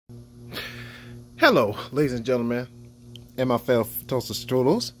Hello, ladies and gentlemen, and my fellow toaster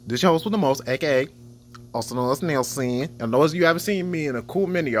strudels. This your host with the most, A.K.A. also known as Nelson. And those of you haven't seen me in a cool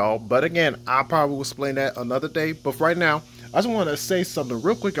minute, y'all. But again, I probably will explain that another day. But for right now, I just want to say something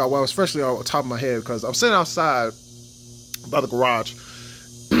real quick, y'all, while it's freshly on top of my head, because I'm sitting outside by the garage.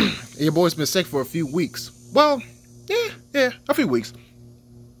 And your boy's been sick for a few weeks. Well, yeah, a few weeks.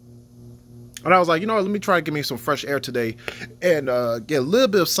 And I was like, you know what, let me try to get me some fresh air today and get a little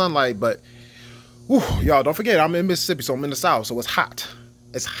bit of sunlight. But y'all, don't forget, I'm in Mississippi, so I'm in the South, so it's hot.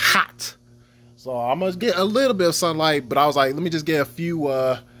 It's hot. So I'm going to get a little bit of sunlight, but I was like, let me just get a few,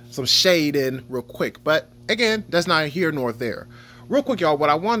 some shade in real quick. But again, that's not here nor there. Real quick, y'all, what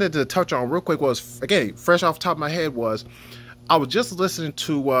I wanted to touch on real quick was, again, fresh off the top of my head was, I was just listening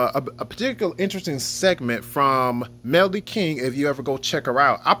to a particular interesting segment from Melody King. If you ever go check her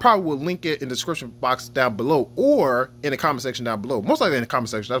out, I probably will link it in the description box down below or in the comment section down below. Most likely in the comment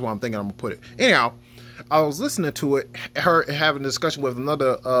section. That's what I'm thinking I'm going to put it. Anyhow, I was listening to it, her having a discussion with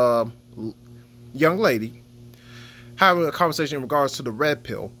another young lady, having a conversation in regards to the red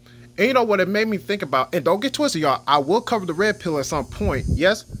pill. And you know what it made me think about, and don't get twisted, y'all, I will cover the red pill at some point.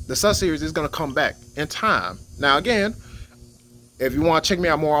 Yes, the sub-series is going to come back in time. Now, again, if you want to check me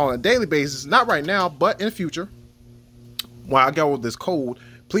out more on a daily basis, not right now, but in the future, while I go with this code,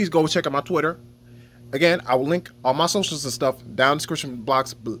 please go check out my Twitter. Again, I will link all my socials and stuff down in the description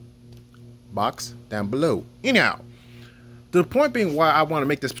box down below. Anyhow, the point being why I want to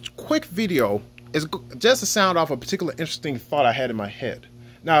make this quick video is just to sound off a particular interesting thought I had in my head.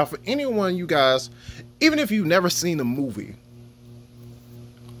 Now, for anyone, you guys, even if you've never seen the movie,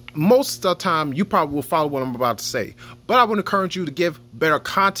 most of the time you probably will follow what I'm about to say, but I would encourage you to give better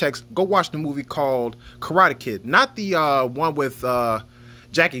context. Go watch the movie called Karate Kid, not the one with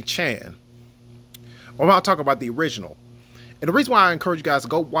Jackie Chan. I'm not talking about the original. And the reason why I encourage you guys to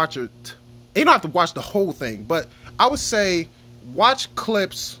go watch it, you don't have to watch the whole thing, but I would say watch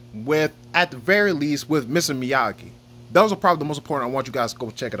clips with, at the very least, with Mr. Miyagi. Those are probably the most important. I want you guys to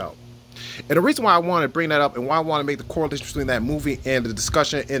go check it out. And the reason why I want to bring that up and why I want to make the correlation between that movie and the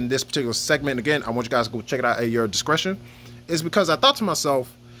discussion in this particular segment, again, I want you guys to go check it out at your discretion, is because I thought to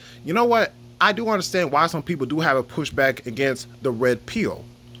myself, you know what? I do understand why some people do have a pushback against the red pill.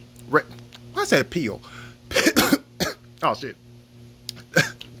 I said peel. Oh, shit.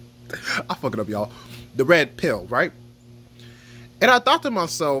 I'll fuck it up, y'all. The red pill, right? And I thought to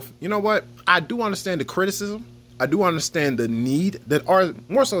myself, you know what? I do understand the criticism. I do understand the need, that are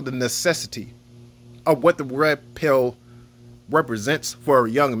more so the necessity of what the red pill represents for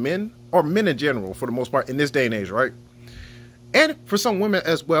young men, or men in general, for the most part, in this day and age, right? And for some women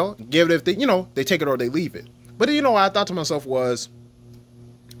as well, give it if they, you know, they take it or they leave it. But you know, what I thought to myself was,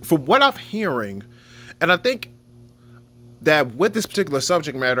 from what I'm hearing, and I think that with this particular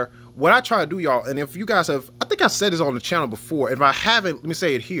subject matter, what I try to do, y'all, and if you guys have, I think I said this on the channel before, if I haven't, let me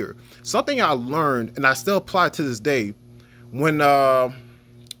say it here. Something I learned, and I still apply to this day, when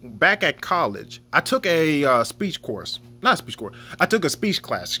back at college, I took a speech course. Not a speech course. I took a speech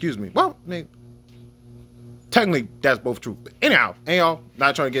class, excuse me. Well, I mean, technically, that's both true. But anyhow, y'all,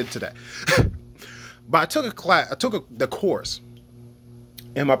 not trying to get into that. But I took a class, the course,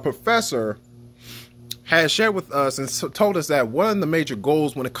 and my professor had shared with us and told us that one of the major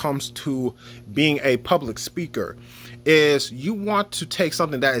goals when it comes to being a public speaker is you want to take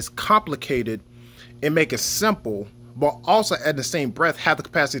something that is complicated and make it simple, but also at the same breath have the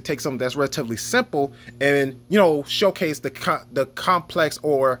capacity to take something that's relatively simple and, you know, showcase the complex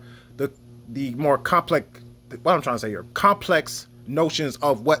or the more complex, what I'm trying to say here, complex notions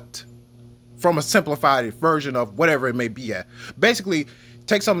of what, from a simplified version of whatever it may be at. Basically,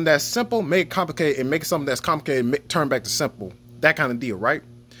 take something that's simple, make it complicated, and make something that's complicated, turn back to simple. That kind of deal, right?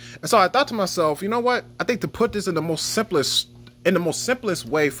 And so I thought to myself, you know what? I think to put this in the most simplest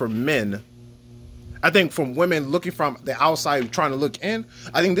way for men, I think from women looking from the outside, trying to look in,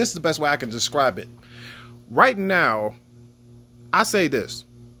 I think this is the best way I can describe it. Right now, I say this.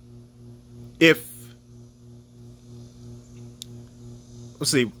 Let's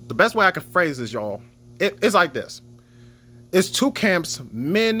see, the best way I can phrase this, y'all, it's like this. It's two camps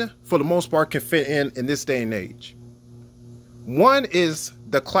men, for the most part, can fit in this day and age. One is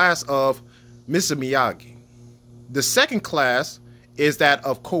the class of Mr. Miyagi. The second class is that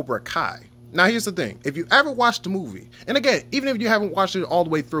of Cobra Kai. Now, here's the thing. If you ever watched the movie, and again, even if you haven't watched it all the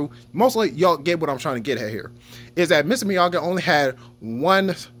way through, mostly y'all get what I'm trying to get at here, is that Mr. Miyagi only had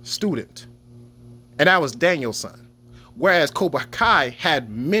one student, and that was Danielson. Whereas Cobra Kai had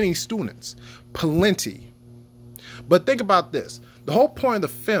many students, plenty. But think about this. The whole point of the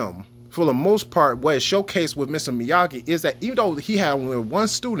film for the most part, what is showcased with Mr. Miyagi is that even though he had only one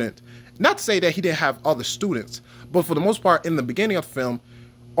student, Not to say that he didn't have other students, but for the most part, in the beginning of the film,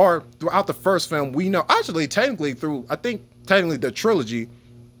 or throughout the first film, we know, actually, technically the trilogy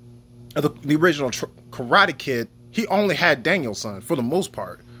of the original Karate Kid, he only had Daniel-san for the most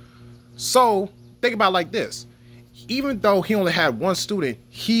part. So think about it like this. Even though he only had one student,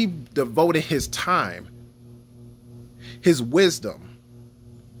 he devoted his time, his wisdom,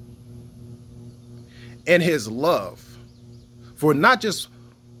 and his love for not just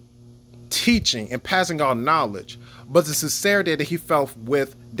teaching and passing on knowledge, but the sincerity that he felt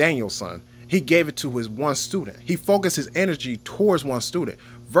with Daniel-san. He gave it to his one student. He focused his energy towards one student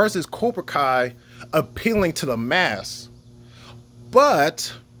versus Cobra Kai appealing to the mass,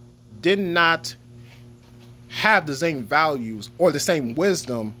 but did not have the same values or the same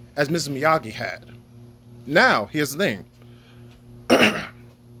wisdom as Mrs. Miyagi had. Now, here's the thing.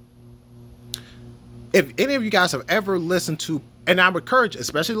 If any of you guys have ever listened to, and I would encourage,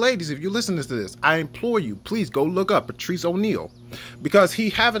 especially ladies, if you're listening to this, I implore you, please go look up Patrice O'Neal, because he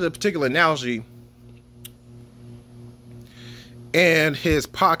had a particular analogy in his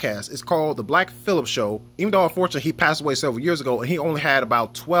podcast. It's called The Black Phillip Show. Even though, unfortunately, he passed away several years ago, and he only had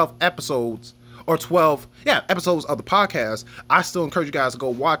about 12 episodes, or 12 episodes of the podcast, I still encourage you guys to go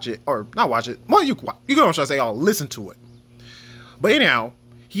watch it, or not watch it. Well, you know what I'm saying, I'll listen to it. But anyhow,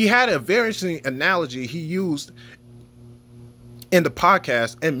 he had a very interesting analogy he used in the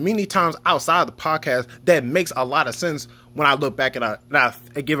podcast, and many times outside the podcast, that makes a lot of sense when I look back and I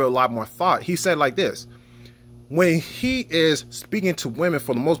give it a lot more thought. He said like this: when he is speaking to women,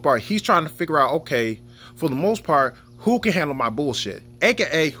 for the most part, he's trying to figure out, okay, for the most part, who can handle my bullshit?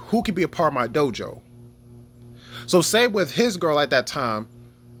 AKA, who can be a part of my dojo? So say with his girl at that time,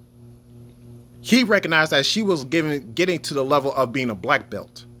 he recognized that she was getting to the level of being a black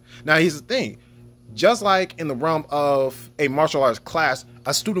belt. Now, here's the thing. Just like in the realm of a martial arts class,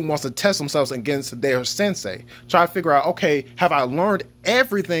 a student wants to test themselves against their sensei. Try to figure out, okay, have I learned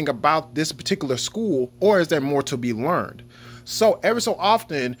everything about this particular school, or is there more to be learned? So every so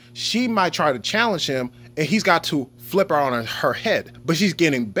often, she might try to challenge him, and he's got to flip her on her head, but she's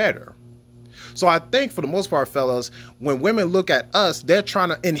getting better. So I think for the most part, fellas, when women look at us, they're trying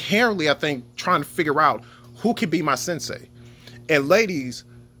to inherently, trying to figure out who can be my sensei. And ladies,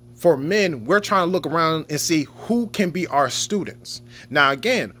 for men, we're trying to look around and see who can be our students. Now,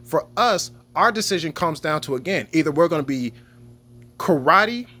 again, for us, our decision comes down to, again, either we're going to be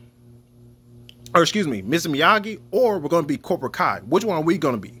Mr. Miyagi, or we're going to be Cobra Kai. Which one are we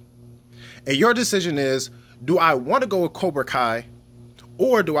going to be? And your decision is, do I want to go with Cobra Kai,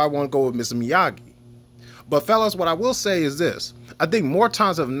 or do I want to go with Mr. Miyagi? But fellas, what I will say is this. I think more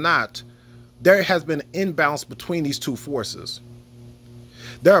times than not, there has been an imbalance between these two forces.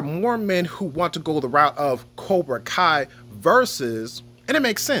 There are more men who want to go the route of Cobra Kai versus, and it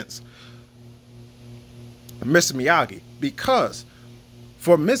makes sense, Mr. Miyagi. Because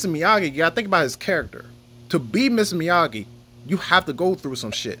for Mr. Miyagi, you gotta think about his character. To be Mr. Miyagi, you have to go through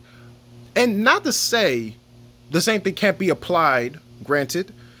some shit. And not to say the same thing can't be applied,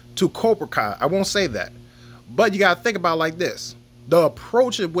 granted, to Cobra Kai. I won't say that. But you gotta think about it like this. The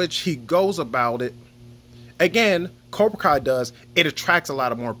approach in which he goes about it, again, Cobra Kai does, it attracts a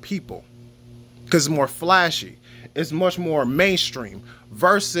lot of more people because it's more flashy. It's much more mainstream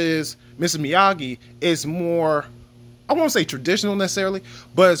versus Mr. Miyagi is more, I won't say traditional necessarily,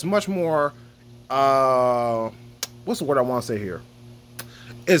 but it's much more, what's the word I want to say here?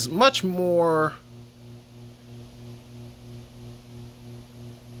 It's much more,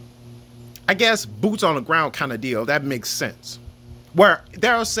 I guess, boots on the ground kind of deal. That makes sense. Where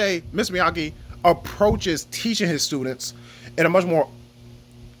they'll say Mr. Miyagi approaches teaching his students in a much more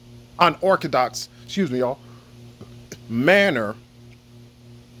unorthodox, manner,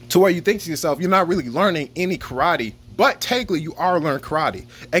 to where you think to yourself, you're not really learning any karate, but technically you are learning karate.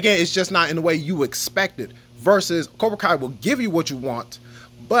 Again, it's just not in the way you expected. Versus Cobra Kai will give you what you want,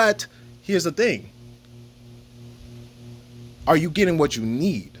 but here's the thing. Are you getting what you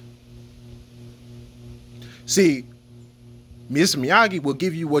need? See, Mr. Miyagi will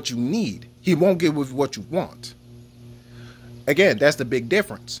give you what you need. He won't give you what you want. Again, that's the big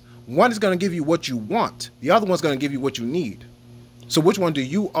difference. One is going to give you what you want. The other one's going to give you what you need. So which one do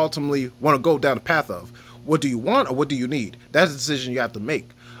you ultimately want to go down the path of? What do you want or what do you need? That's a decision you have to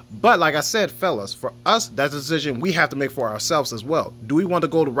make. But like I said, fellas, for us, that's a decision we have to make for ourselves as well. Do we want to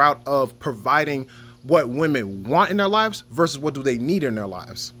go the route of providing what women want in their lives versus what do they need in their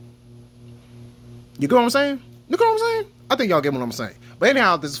lives? You get what I'm saying? You get what I'm saying? I think y'all get what I'm saying. But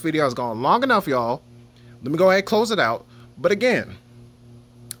anyhow, this video has gone long enough, y'all. Let me go ahead and close it out. But again,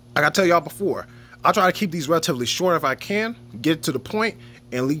 like I tell y'all before, I'll try to keep these relatively short if I can, get to the point,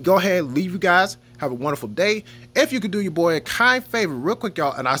 and go ahead and leave you guys. Have a wonderful day. If you could do your boy a kind favor real quick,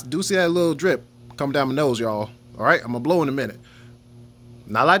 y'all, and I do see that little drip coming down my nose, y'all. All right, I'm gonna blow in a minute.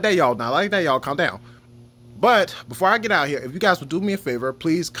 Not like that, y'all. Not like that, y'all. Calm down. But before I get out here, if you guys would do me a favor,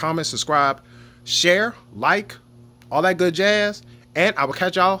 please comment, subscribe, share, like, all that good jazz, and I will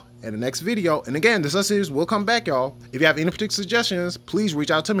catch y'all in the next video. And again, this series will come back, y'all. If you have any particular suggestions, please reach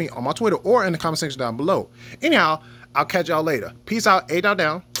out to me on my Twitter or in the comment section down below. Anyhow, I'll catch y'all later. Peace out.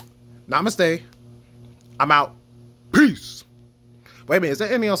 A.K.A. Namaste. I'm out. Peace. Wait a minute. Is there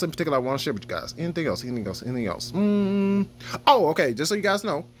anything else in particular I want to share with you guys? Anything else? Anything else? Anything else? Oh, okay. Just so you guys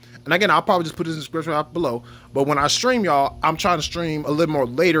know. And again, I'll probably just put this in the description out below. But when I stream, y'all, I'm trying to stream a little more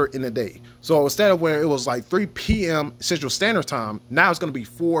later in the day. So instead of where it was like 3 p.m. Central Standard Time, now it's going to be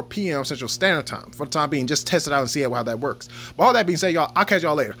 4 p.m. Central Standard Time. For the time being, just test it out and see how that works. But all that being said, y'all, I'll catch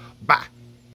y'all later. Bye.